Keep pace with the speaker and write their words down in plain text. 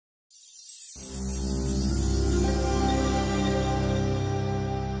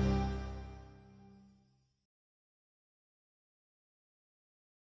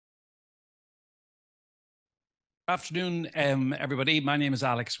Afternoon, everybody. My name is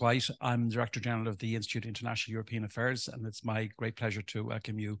Alex White. I'm Director General of the Institute of International European Affairs, and it's my great pleasure to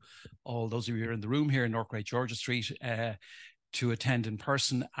welcome you, all those of you who are in the room here in North Great Georgia Street, to attend in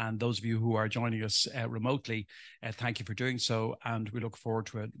person, and those of you who are joining us remotely, thank you for doing so, and we look forward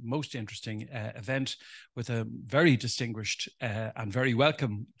to a most interesting event with a very distinguished and very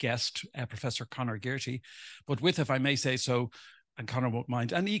welcome guest, Professor Conor Gearty, but with, if I may say so, and Conor won't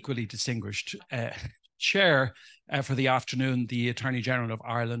mind, an equally distinguished chair for the afternoon, the Attorney General of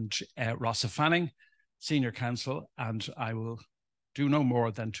Ireland, Rossa Fanning, Senior Counsel, and I will do no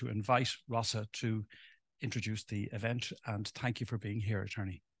more than to invite Rossa to introduce the event, and thank you for being here,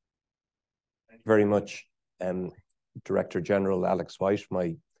 Attorney. Thank you very much, Director General Alex White,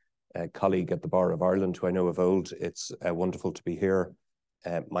 my colleague at the Bar of Ireland, who I know of old. It's wonderful to be here.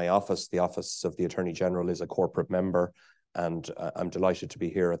 My office, the Office of the Attorney General, is a corporate member, and I'm delighted to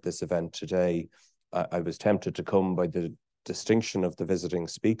be here at this event today. I was tempted to come by the distinction of the visiting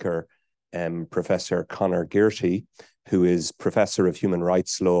speaker, Professor Conor Gearty, who is Professor of Human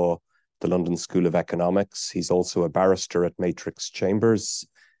Rights Law, the London School of Economics. He's also a barrister at Matrix Chambers.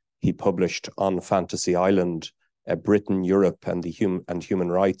 He published On Fantasy Island, Britain, Europe and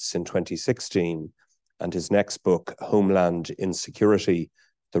Human Rights in 2016. And his next book, Homeland, Insecurity,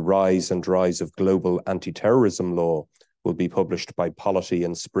 The Rise and Rise of Global Anti-terrorism Law, will be published by Polity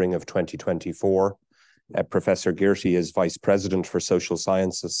in spring of 2024. Professor Gearty is Vice President for Social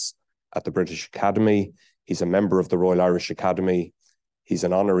Sciences at the British Academy. He's a member of the Royal Irish Academy. He's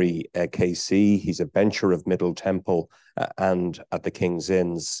an honorary KC. He's a bencher of Middle Temple and at the King's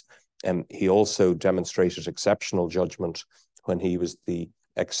Inns. He also demonstrated exceptional judgment when he was the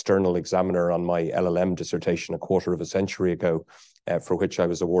external examiner on my LLM dissertation a quarter of a century ago, for which I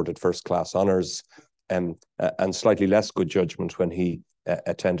was awarded first-class honours. And slightly less good judgment when he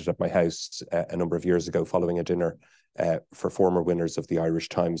attended at my house a number of years ago following a dinner for former winners of the Irish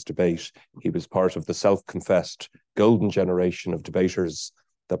Times debate. He was part of the self-confessed golden generation of debaters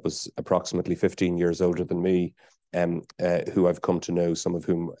that was approximately 15 years older than me, who I've come to know, some of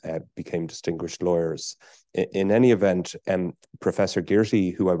whom became distinguished lawyers. In any event, Professor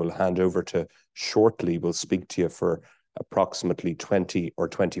Gearty, who I will hand over to shortly, will speak to you for approximately 20 or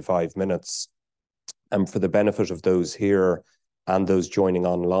 25 minutes. And for the benefit of those here and those joining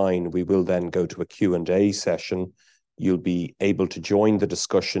online, we will then go to a Q&A session. You'll be able to join the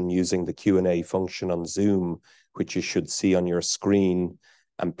discussion using the Q&A function on Zoom, which you should see on your screen.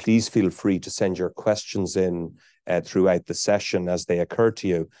 And please feel free to send your questions in throughout the session as they occur to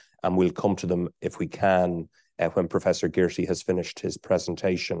you, and we'll come to them if we can when Professor Gearty has finished his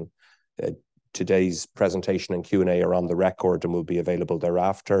presentation. Today's presentation and Q&A are on the record and will be available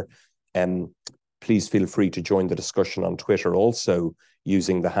thereafter. Please feel free to join the discussion on Twitter also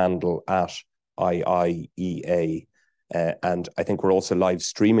using the handle at IIEA. And I think we're also live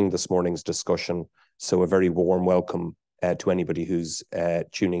streaming this morning's discussion, so a very warm welcome to anybody who's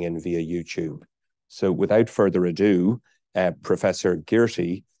tuning in via YouTube. So without further ado, Professor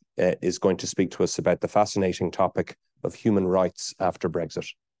Gearty is going to speak to us about the fascinating topic of human rights after Brexit.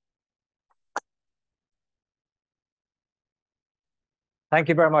 Thank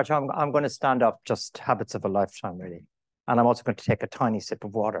you very much. I'm going to stand up, just habits of a lifetime, really. And I'm also going to take a tiny sip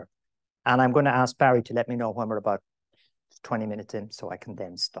of water. And I'm going to ask Barry to let me know when we're about 20 minutes in, so I can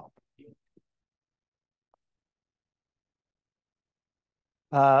then stop.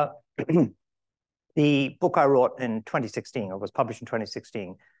 The book I wrote in 2016, or was published in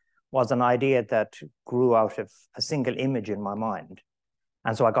 2016, was an idea that grew out of a single image in my mind.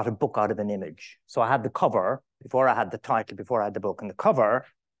 And so I got a book out of an image. So I had the cover before I had the title, before I had the book. And the cover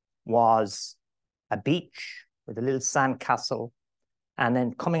was a beach with a little sand castle. And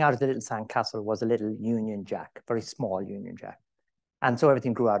then coming out of the little sand castle was a little Union Jack, very small Union Jack. And so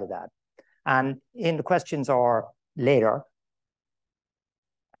everything grew out of that. And in the questions or later,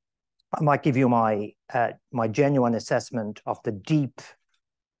 I might give you my genuine assessment of the deep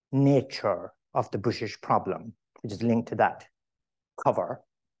nature of the British problem, which is linked to that cover.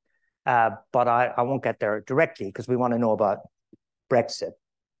 But I won't get there directly because we want to know about Brexit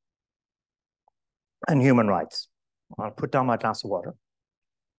and human rights. I'll put down my glass of water.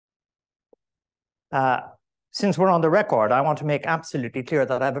 Since we're on the record, I want to make absolutely clear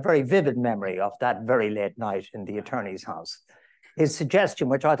that I have a very vivid memory of that very late night in the attorney's house. His suggestion,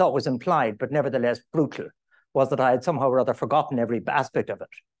 which I thought was implied, but nevertheless brutal, was that I had somehow or other forgotten every aspect of it.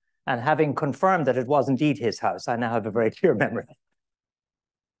 And having confirmed that it was indeed his house, I now have a very clear memory.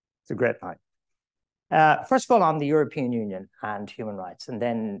 It's a great night. First of all, on the European Union and human rights, and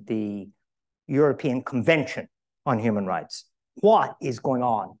then the European Convention on Human Rights. What is going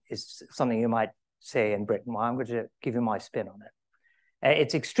on is something you might say in Britain. Well, I'm going to give you my spin on it.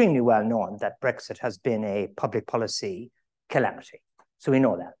 It's extremely well known that Brexit has been a public policy calamity. So we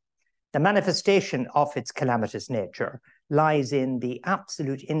know that. The manifestation of its calamitous nature lies in the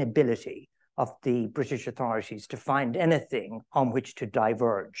absolute inability of the British authorities to find anything on which to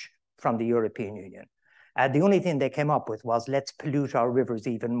diverge from the European Union. The only thing they came up with was, let's pollute our rivers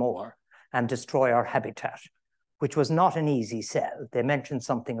even more and destroy our habitat, which was not an easy sell. They mentioned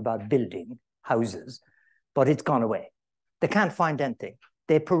something about building houses, but it's gone away. They can't find anything.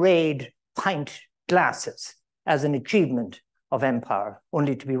 They parade pint glasses as an achievement of empire,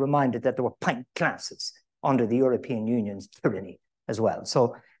 only to be reminded that there were pint glasses under the European Union's tyranny as well.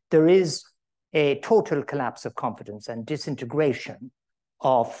 So there is a total collapse of confidence and disintegration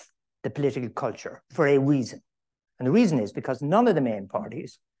of the political culture for a reason. And the reason is because none of the main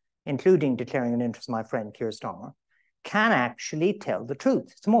parties, including declaring an interest, my friend Keir Starmer, can actually tell the truth.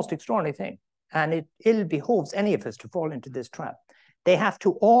 It's the most extraordinary thing. And it ill behoves any of us to fall into this trap. They have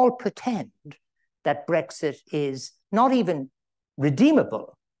to all pretend that Brexit is not even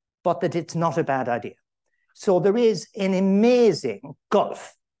redeemable, but that it's not a bad idea. So there is an amazing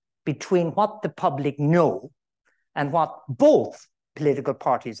gulf between what the public know and what both political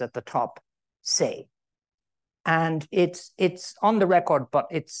parties at the top say. And it's on the record, but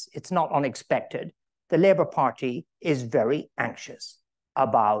it's not unexpected. The Labour Party is very anxious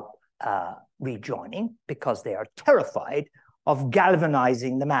about rejoining because they are terrified of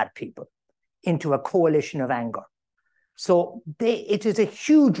galvanizing the mad people into a coalition of anger. So it is a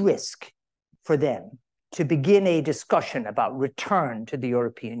huge risk for them to begin a discussion about return to the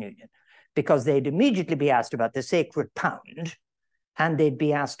European Union, because they'd immediately be asked about the sacred pound, and they'd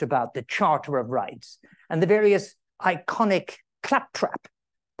be asked about the Charter of Rights and the various iconic claptrap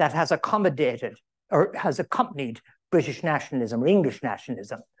that has accommodated or has accompanied British nationalism or English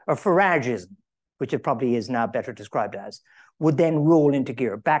nationalism or Farageism, which it probably is now better described as, would then roll into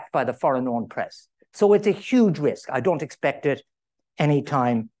gear, backed by the foreign-owned press. So it's a huge risk. I don't expect it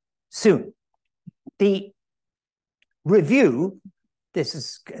anytime soon. The review, this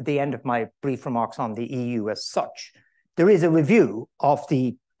is the end of my brief remarks on the EU as such. There is a review of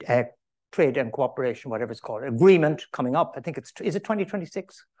the trade and cooperation, whatever it's called, agreement coming up. I think is it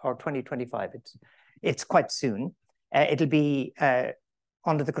 2026 or 2025? It's quite soon. It'll be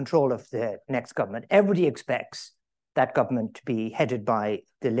under the control of the next government. Everybody expects that government to be headed by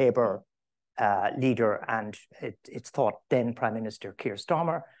the Labour leader and it's thought then Prime Minister Keir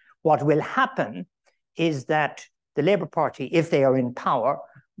Starmer. What will happen is that the Labour Party, if they are in power,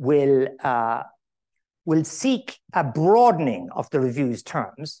 will seek a broadening of the review's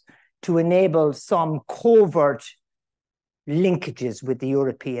terms to enable some covert linkages with the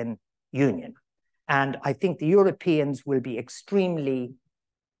European Union. And I think the Europeans will be extremely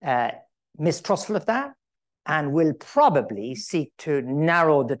mistrustful of that and will probably seek to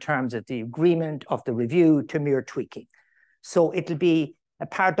narrow the terms of the agreement, of the review, to mere tweaking. So it'll be a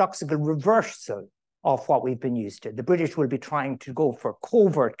paradoxical reversal of what we've been used to. The British will be trying to go for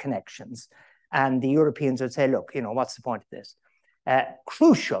covert connections, and the Europeans would say, look, you know, what's the point of this?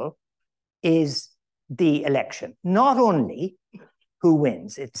 Crucial is the election. Not only who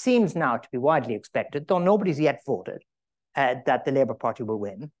wins, it seems now to be widely expected, though nobody's yet voted, that the Labour Party will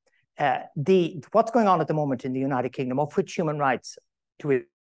win. What's going on at the moment in the United Kingdom, of which human rights, to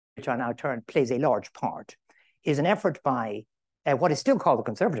which I now turn, plays a large part, is an effort by what is still called the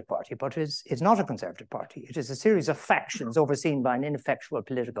Conservative Party, but is not a Conservative Party. It is a series of factions overseen by an ineffectual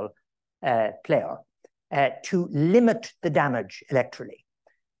political player to limit the damage electorally.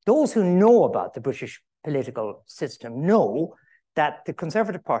 Those who know about the British political system know that the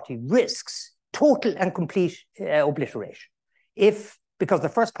Conservative Party risks total and complete obliteration because the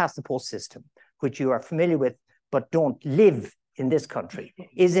first past the post system, which you are familiar with but don't live in this country,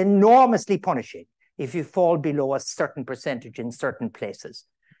 is enormously punishing if you fall below a certain percentage in certain places.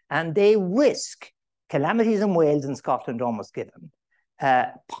 And they risk calamities in Wales and Scotland almost given,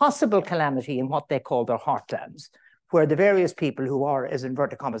 possible calamity in what they call their heartlands, where the various people who are, as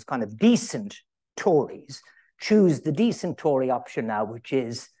inverted commas, kind of decent Tories, choose the decent Tory option now, which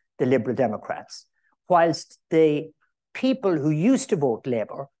is the Liberal Democrats, whilst the people who used to vote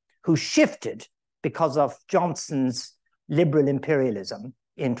Labour, who shifted because of Johnson's liberal imperialism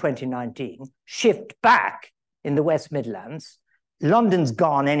in 2019, shift back in the West Midlands. London's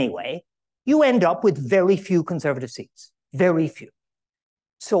gone anyway. You end up with very few Conservative seats, very few.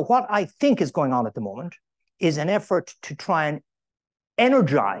 So what I think is going on at the moment is an effort to try and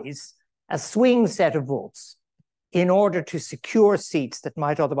energize a swing set of votes in order to secure seats that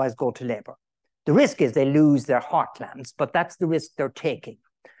might otherwise go to Labour. The risk is they lose their heartlands, but that's the risk they're taking.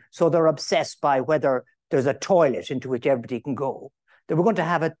 So they're obsessed by whether there's a toilet into which everybody can go. They were going to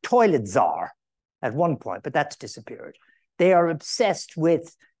have a toilet czar at one point, but that's disappeared. They are obsessed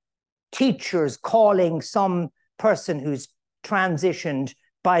with teachers calling some person who's transitioned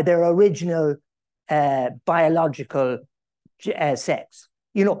by their original biological sex.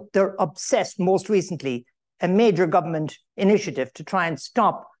 You know, they're obsessed, most recently, a major government initiative to try and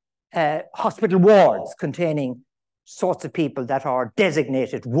stop hospital wards containing sorts of people that are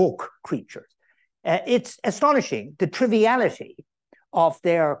designated woke creatures. It's astonishing, the triviality of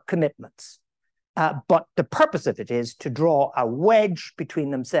their commitments. But the purpose of it is to draw a wedge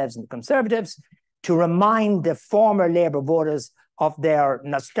between themselves and the Conservatives, to remind the former Labour voters of their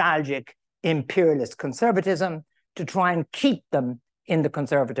nostalgic imperialist conservatism, to try and keep them in the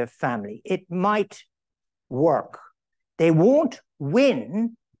Conservative family. It might work. They won't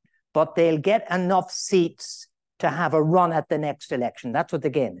win, but they'll get enough seats to have a run at the next election. That's what the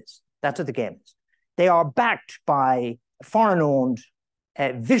game is. That's what the game is. They are backed by foreign-owned,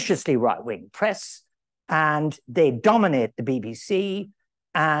 viciously right-wing press, and they dominate the BBC,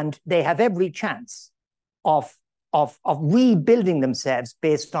 and they have every chance of rebuilding themselves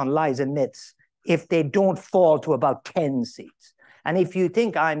based on lies and myths if they don't fall to about 10 seats. And if you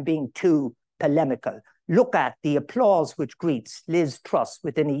think I'm being too polemical, look at the applause which greets Liz Truss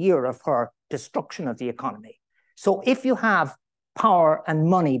within a year of her destruction of the economy. So if you have power and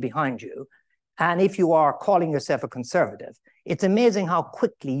money behind you, and if you are calling yourself a conservative, it's amazing how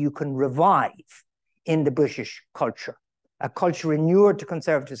quickly you can revive in the British culture, a culture inured to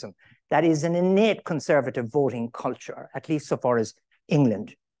conservatism that is an innate conservative voting culture, at least so far as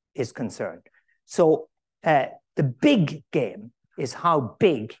England is concerned. So the big game is how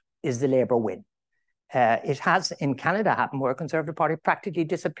big is the Labour win. It has in Canada happened where a Conservative Party practically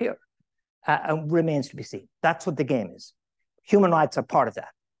disappeared and remains to be seen. That's what the game is. Human rights are part of that.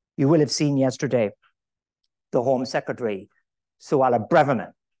 You will have seen yesterday the Home Secretary, Suella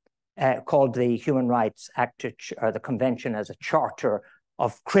Braverman, called the Human Rights Act, or the Convention, as a charter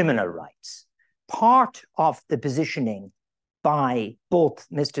of criminal rights. Part of the positioning by both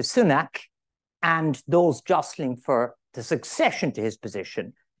Mr. Sunak and those jostling for the succession to his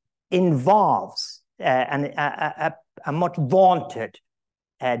position involves a much vaunted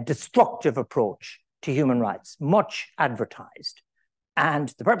destructive approach to human rights, much advertised. And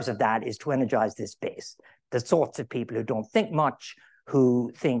the purpose of that is to energize this base, the sorts of people who don't think much,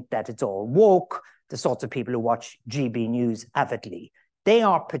 who think that it's all woke, the sorts of people who watch GB News avidly. They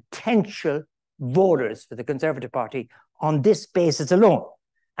are potential voters for the Conservative Party on this basis alone,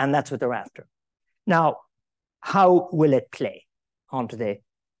 and that's what they're after. Now, how will it play onto the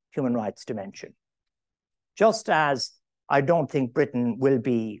human rights dimension? Just as I don't think Britain will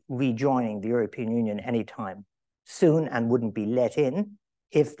be rejoining the European Union anytime soon and wouldn't be let in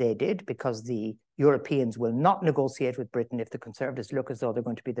if they did, because the Europeans will not negotiate with Britain if the Conservatives look as though they're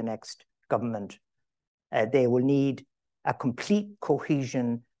going to be the next government. They will need a complete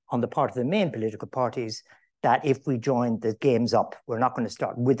cohesion on the part of the main political parties that if we join, the game's up. We're not going to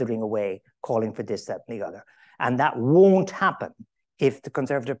start withering away, calling for this, that, and the other. And that won't happen if the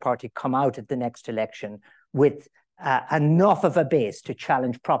Conservative Party come out at the next election with enough of a base to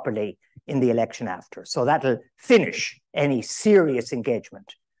challenge properly in the election after. So that'll finish any serious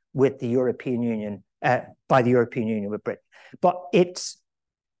engagement with the European Union, by the European Union with Britain. But it's,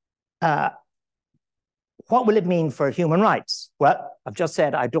 what will it mean for human rights? Well, I've just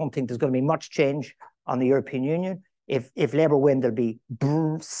said I don't think there's going to be much change on the European Union. If Labour win, there'll be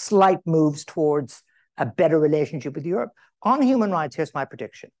slight moves towards a better relationship with Europe. On human rights, here's my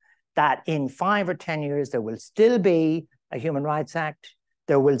prediction, that in 5 or 10 years, there will still be a Human Rights Act.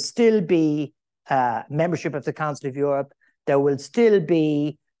 There will still be membership of the Council of Europe. There will still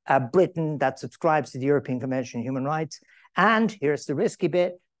be a Britain that subscribes to the European Convention on Human Rights. And here's the risky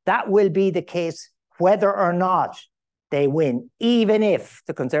bit, that will be the case whether or not they win, even if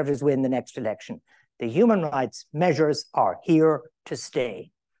the Conservatives win the next election. The human rights measures are here to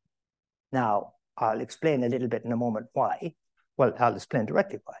stay. Now, I'll explain a little bit in a moment why. Well, I'll explain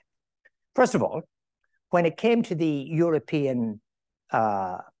directly why. First of all, when it came to the European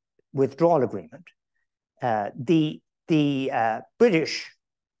withdrawal agreement, the British,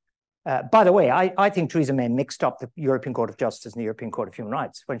 by the way, I think Theresa May mixed up the European Court of Justice and the European Court of Human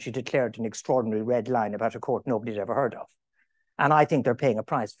Rights when she declared an extraordinary red line about a court nobody's ever heard of. And I think they're paying a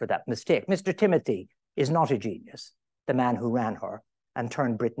price for that mistake. Mr. Timothy is not a genius, the man who ran her and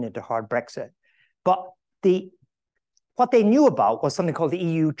turned Britain into hard Brexit. But what they knew about was something called the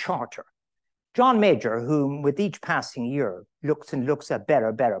EU Charter. John Major, whom with each passing year looks a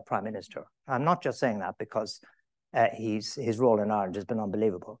better Prime Minister. I'm not just saying that because his role in Ireland has been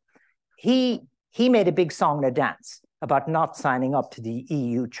unbelievable. He made a big song and a dance about not signing up to the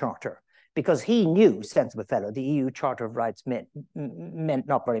EU Charter because he knew, sensible fellow, the EU Charter of Rights meant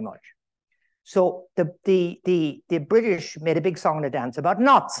not very much. So the British made a big song and a dance about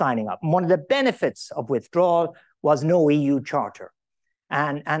not signing up. And one of the benefits of withdrawal was no EU Charter.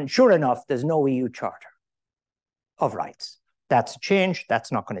 And sure enough, there's no EU Charter of Rights. That's a change.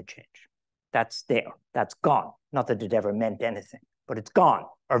 That's not going to change. That's there. That's gone. Not that it ever meant anything, but it's gone,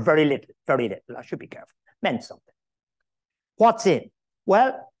 or very little, very little. I should be careful. Meant something. What's in?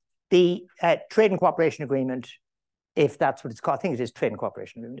 Well, the Trade and Cooperation Agreement, if that's what it's called, I think it is Trade and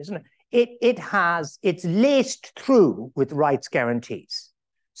Cooperation Agreement, isn't it? It's laced through with rights guarantees.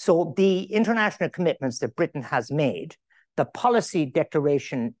 So the international commitments that Britain has made, the policy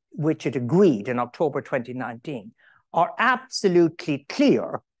declaration which it agreed in October 2019, are absolutely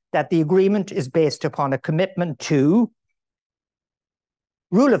clear that the agreement is based upon a commitment to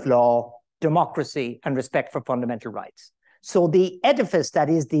rule of law, democracy, and respect for fundamental rights. So the edifice that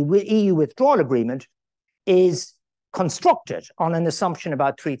is the EU withdrawal agreement is constructed on an assumption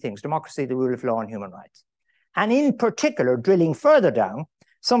about three things: democracy, the rule of law, and human rights. And in particular, drilling further down,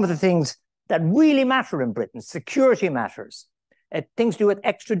 some of the things that really matter in Britain, security matters, things to do with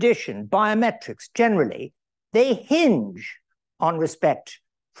extradition, biometrics, generally, they hinge on respect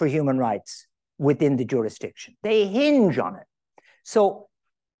for human rights within the jurisdiction. They hinge on it. So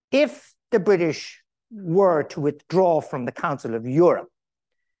if the British were to withdraw from the Council of Europe,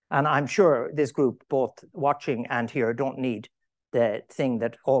 and I'm sure this group, both watching and here, don't need the thing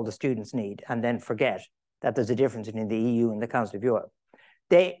that all the students need and then forget that there's a difference between the EU and the Council of Europe.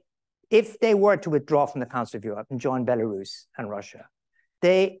 If they were to withdraw from the Council of Europe and join Belarus and Russia,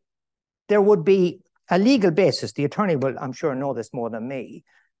 there would be a legal basis. The attorney will, I'm sure, know this more than me,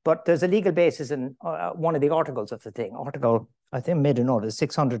 but there's a legal basis in one of the articles of the thing. Article, I think, made a note, is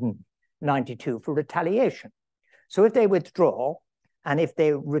 692 for retaliation. So if they withdraw and if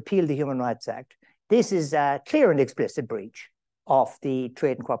they repeal the Human Rights Act, this is a clear and explicit breach of the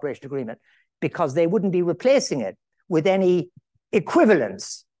Trade and Cooperation Agreement because they wouldn't be replacing it with any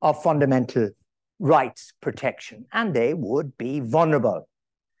equivalence of fundamental rights protection, and they would be vulnerable.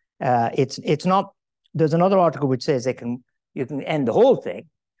 It's not. There's another article which says you can end the whole thing,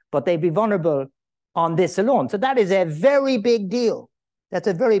 but they'd be vulnerable on this alone. So that is a very big deal. That's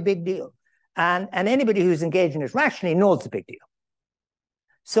a very big deal, and anybody who's engaged in it rationally knows it's a big deal.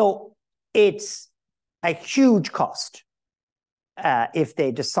 So it's a huge cost if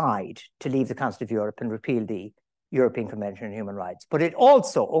they decide to leave the Council of Europe and repeal the European Convention on Human Rights. But it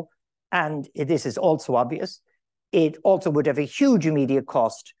also, and this is also obvious, it also would have a huge immediate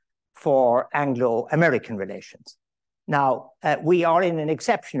cost for Anglo-American relations. Now, we are in an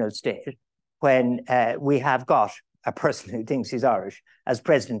exceptional state when we have got a person who thinks he's Irish as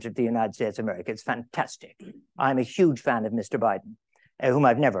President of the United States of America. It's fantastic. I'm a huge fan of Mr. Biden, whom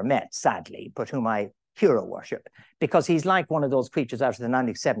I've never met, sadly, but whom I hero worship, because he's like one of those creatures out of the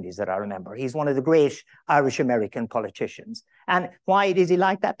 1970s that I remember. He's one of the great Irish-American politicians. And why is he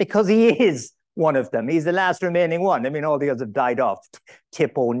like that? Because he is one of them. He's the last remaining one. I mean, all the others have died off.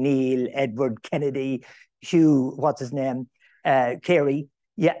 Tip O'Neill, Edward Kennedy, Hugh, what's his name, Kerry.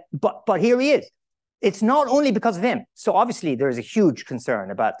 Yeah, but here he is. It's not only because of him. So obviously there is a huge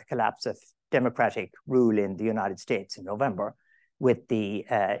concern about the collapse of democratic rule in the United States in November with the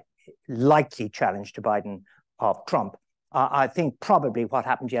likely challenge to Biden of Trump. I think probably what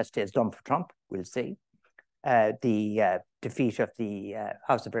happened yesterday is done for Trump. We'll see. The defeat of the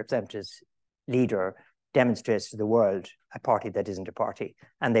House of Representatives leader demonstrates to the world a party that isn't a party,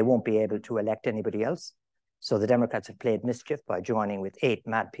 and they won't be able to elect anybody else. So the Democrats have played mischief by joining with 8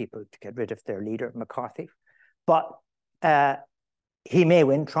 mad people to get rid of their leader, McCarthy. But he may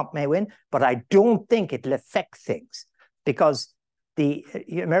win, Trump may win, but I don't think it'll affect things because the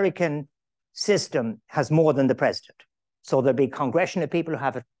American system has more than the president. So there'll be congressional people who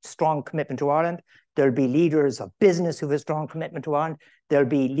have a strong commitment to Ireland. There'll be leaders of business who have a strong commitment to Ireland. There'll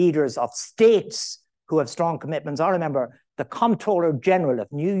be leaders of states who have strong commitments. I remember the Comptroller General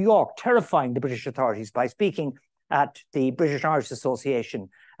of New York terrifying the British authorities by speaking at the British Irish Association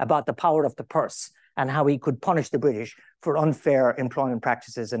about the power of the purse and how he could punish the British for unfair employment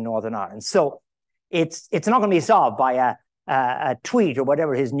practices in Northern Ireland. So it's not going to be solved by a tweet or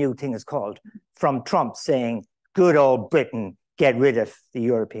whatever his new thing is called from Trump saying, good old Britain, get rid of the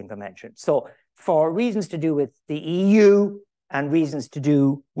European Convention. So for reasons to do with the EU and reasons to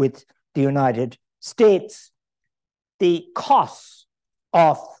do with the United States, the costs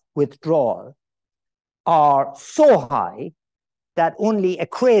of withdrawal are so high that only a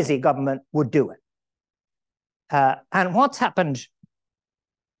crazy government would do it. And what's happened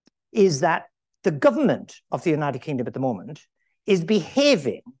is that the government of the United Kingdom at the moment is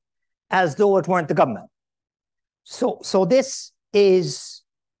behaving as though it weren't the government. So this is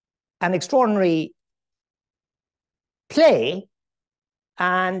an extraordinary play,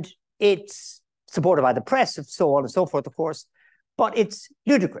 and it's supported by the press and so on and so forth, of course, but it's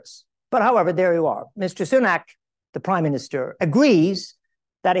ludicrous. But however, there you are. Mr. Sunak, the Prime Minister, agrees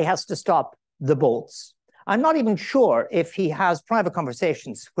that he has to stop the boats. I'm not even sure if he has private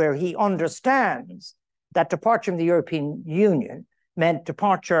conversations where he understands that departure from the European Union meant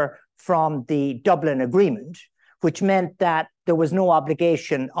departure from the Dublin Agreement, which meant that there was no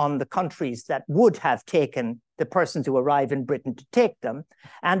obligation on the countries that would have taken the persons who arrive in Britain to take them,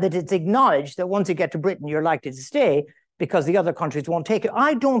 and that it's acknowledged that once you get to Britain, you're likely to stay because the other countries won't take you.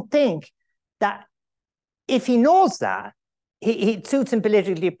 I don't think that if he knows that, it suits him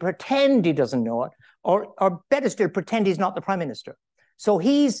politically to pretend he doesn't know it, or better still, pretend he's not the Prime Minister. So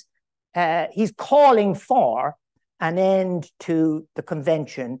he's calling for an end to the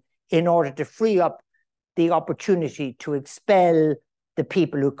convention in order to free up the opportunity to expel the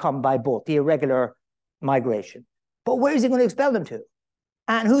people who come by boat, the irregular migration. But where is he going to expel them to?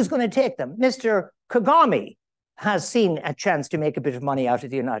 And who's going to take them? Mr. Kagame has seen a chance to make a bit of money out of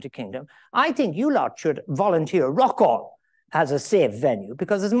the United Kingdom. I think you lot should volunteer Rockall as a safe venue,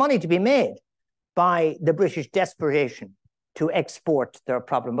 because there's money to be made by the British desperation to export their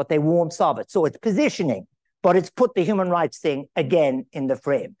problem, but they won't solve it. So it's positioning, but it's put the human rights thing again in the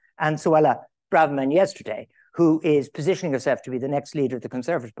frame. And Suella Braverman yesterday, who is positioning herself to be the next leader of the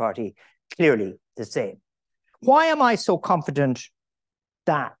Conservative Party, clearly the same. Why am I so confident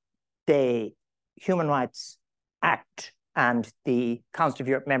that the Human Rights Act and the Council of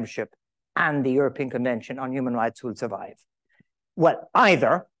Europe membership and the European Convention on Human Rights will survive? Well,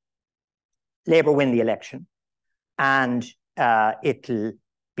 either Labour win the election and it'll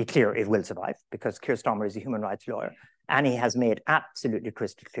be clear it will survive, because Keir Starmer is a human rights lawyer and he has made absolutely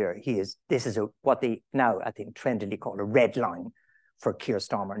crystal clear this is what they now, I think, trendily call a red line for Keir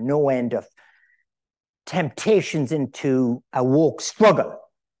Starmer. No end of temptations into a woke struggle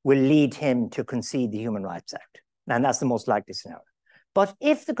will lead him to concede the Human Rights Act. And that's the most likely scenario. But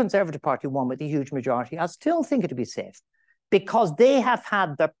if the Conservative Party won with a huge majority, I still think it would be safe, because they have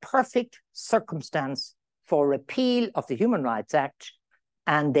had the perfect circumstance for repeal of the Human Rights Act,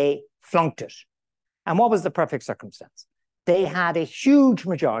 and they flunked it. And what was the perfect circumstance? They had a huge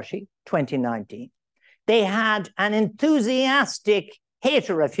majority, 2019. They had an enthusiastic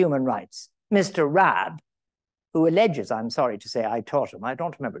hater of human rights, Mr. Raab, who alleges, I'm sorry to say, I taught him. I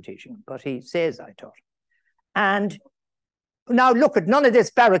don't remember teaching him, but he says I taught him. And now look at none of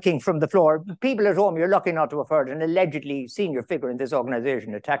this barracking from the floor. People at home, you're lucky not to have heard an allegedly senior figure in this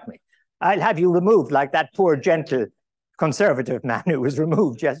organization attack me. I'll have you removed like that poor, gentle Conservative man who was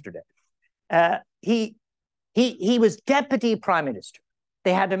removed yesterday. He was deputy prime minister.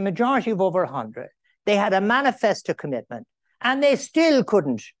 They had a majority of over 100. They had a manifesto commitment, and they still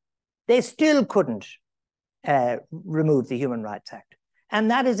couldn't remove the Human Rights Act. And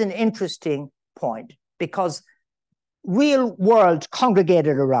that is an interesting point, because real world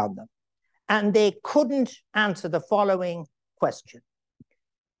congregated around them, and they couldn't answer the following question.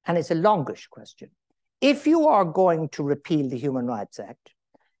 And it's a longish question. If you are going to repeal the Human Rights Act,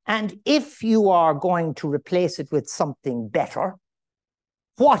 and if you are going to replace it with something better,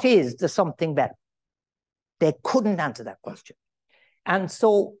 what is the something better? They couldn't answer that question. And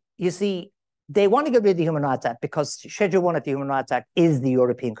so, you see, they want to get rid of the Human Rights Act because Schedule 1 of the Human Rights Act is the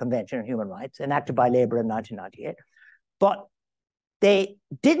European Convention on Human Rights, enacted by Labour in 1998. But they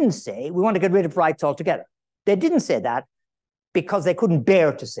didn't say, we want to get rid of rights altogether. They didn't say that because they couldn't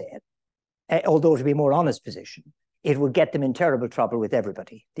bear to say it, although to be a more honest position, it would get them in terrible trouble with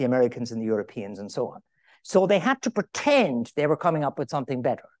everybody, the Americans and the Europeans and so on. So they had to pretend they were coming up with something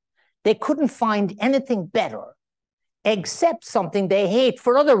better. They couldn't find anything better except something they hate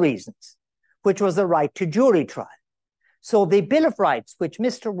for other reasons, which was the right to jury trial. So the Bill of Rights, which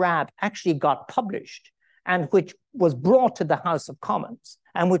Mr. Raab actually got published and which was brought to the House of Commons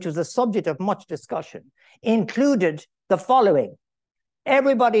and which was the subject of much discussion, included the following: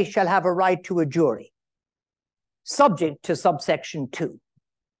 everybody shall have a right to a jury, subject to subsection 2.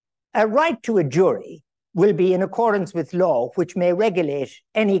 A right to a jury will be in accordance with law, which may regulate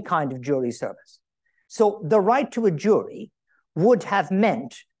any kind of jury service. So the right to a jury would have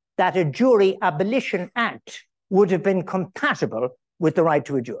meant that a Jury Abolition Act would have been compatible with the right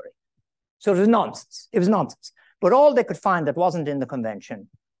to a jury. So it was nonsense. It was nonsense. But all they could find that wasn't in the convention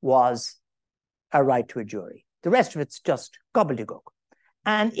was a right to a jury. The rest of it's just gobbledygook.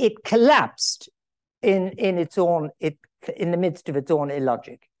 And it collapsed in the midst of its own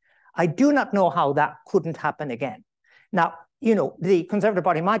illogic. I do not know how that couldn't happen again. Now, you know, the Conservative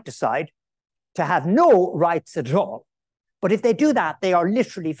Party might decide to have no rights at all, but if they do that, they are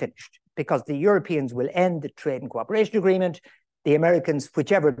literally finished, because the Europeans will end the trade and cooperation agreement. The Americans,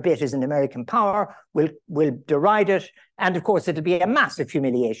 whichever bit is in American power, will deride it. And of course, it'll be a massive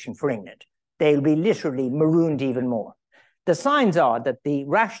humiliation for England. They'll be literally marooned even more. The signs are that the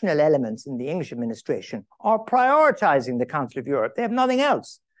rational elements in the English administration are prioritizing the Council of Europe. They have nothing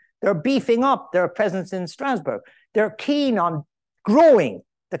else. They're beefing up their presence in Strasbourg. They're keen on growing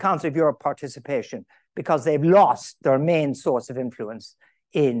the Council of Europe participation because they've lost their main source of influence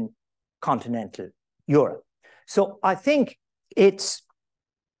in continental Europe. So I think it's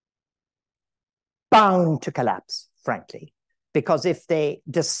bound to collapse, frankly, because if they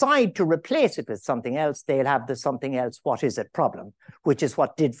decide to replace it with something else, they'll have the something else, what is it problem, which is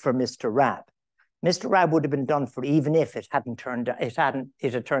what did for Mr. Rabb. Mr. Rabb would have been done for even if it had turned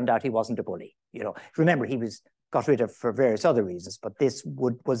out he wasn't a bully. You know, remember, he was got rid of for various other reasons, but this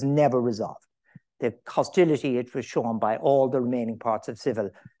was never resolved. The hostility it was shown by all the remaining parts of civil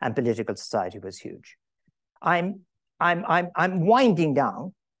and political society was huge. I'm winding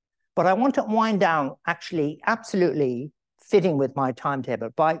down, but I want to wind down actually absolutely fitting with my timetable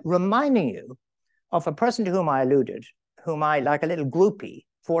by reminding you of a person to whom I alluded, whom I, like a little groupie,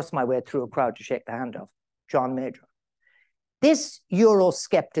 forced my way through a crowd to shake the hand of, John Major. This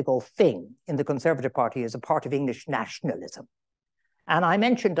Eurosceptical thing in the Conservative Party is a part of English nationalism. And I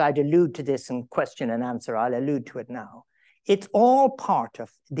mentioned I'd allude to this in question and answer. I'll allude to it now. It's all part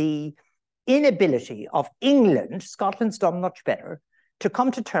of the inability of England, Scotland's done much better, to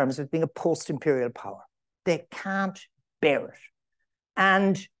come to terms with being a post-imperial power. They can't bear it.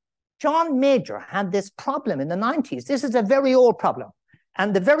 And John Major had this problem in the 90s. This is a very old problem.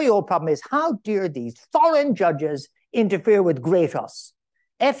 And the very old problem is, how dare these foreign judges interfere with great us?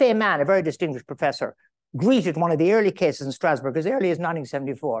 F.A. Mann, a very distinguished professor, greeted one of the early cases in Strasbourg as early as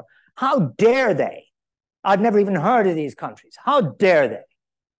 1974. How dare they? I'd never even heard of these countries. How dare they?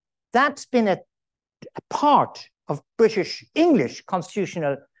 That's been a part of British English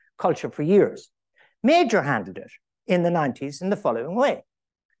constitutional culture for years. Major handled it in the 90s in the following way.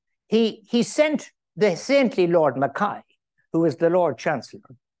 He sent the saintly Lord Mackay, who was the Lord Chancellor,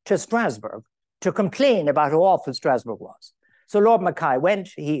 to Strasbourg to complain about how awful Strasbourg was. So Lord Mackay went.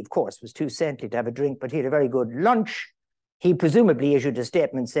 He, of course, was too saintly to have a drink, but he had a very good lunch. He presumably issued a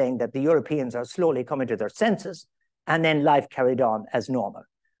statement saying that the Europeans are slowly coming to their senses, and then life carried on as normal.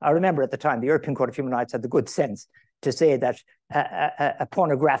 I remember at the time the European Court of Human Rights had the good sense to say that a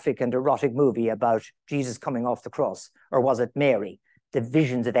pornographic and erotic movie about Jesus coming off the cross, or was it Mary, the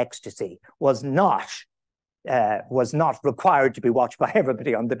visions of ecstasy, was not required to be watched by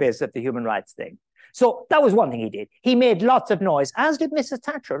everybody on the basis of the human rights thing. So that was one thing he did. He made lots of noise, as did Mrs.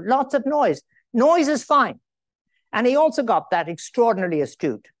 Thatcher, lots of noise. Noise is fine. And he also got that extraordinarily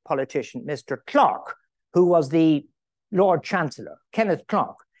astute politician, Mr. Clarke, who was the Lord Chancellor, Kenneth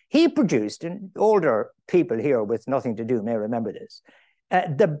Clarke. He produced, and older people here with nothing to do may remember this,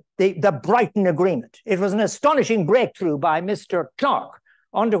 the Brighton Agreement. It was an astonishing breakthrough by Mr. Clarke,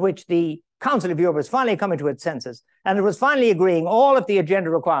 under which the Council of Europe was finally coming to its senses, and it was finally agreeing all of the agenda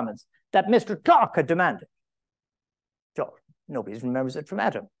requirements that Mr. Clarke had demanded. So nobody remembers it from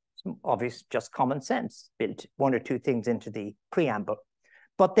Adam. It's obvious, just common sense, built one or two things into the preamble.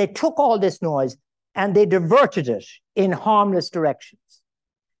 But they took all this noise and they diverted it in harmless directions.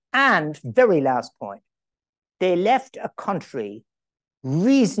 And, very last point, they left a country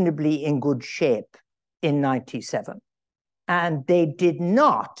reasonably in good shape in 97. And they did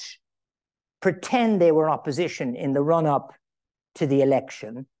not pretend they were opposition in the run-up to the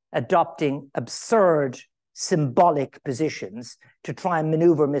election, adopting absurd symbolic positions to try and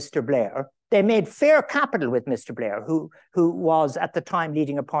maneuver Mr. Blair. They made fair capital with Mr. Blair, who was at the time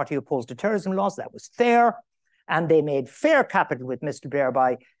leading a party opposed to terrorism laws. That was fair. And they made fair capital with Mr. Blair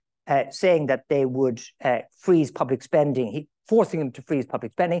by saying that they would freeze public spending, forcing him to freeze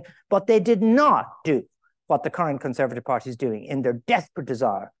public spending. But they did not do what the current Conservative Party is doing in their desperate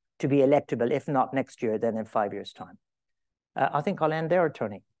desire to be electable, if not next year, then in 5 years' time. I think I'll end there,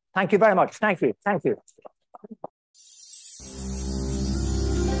 Attorney. Thank you very much. Thank you. Thank you.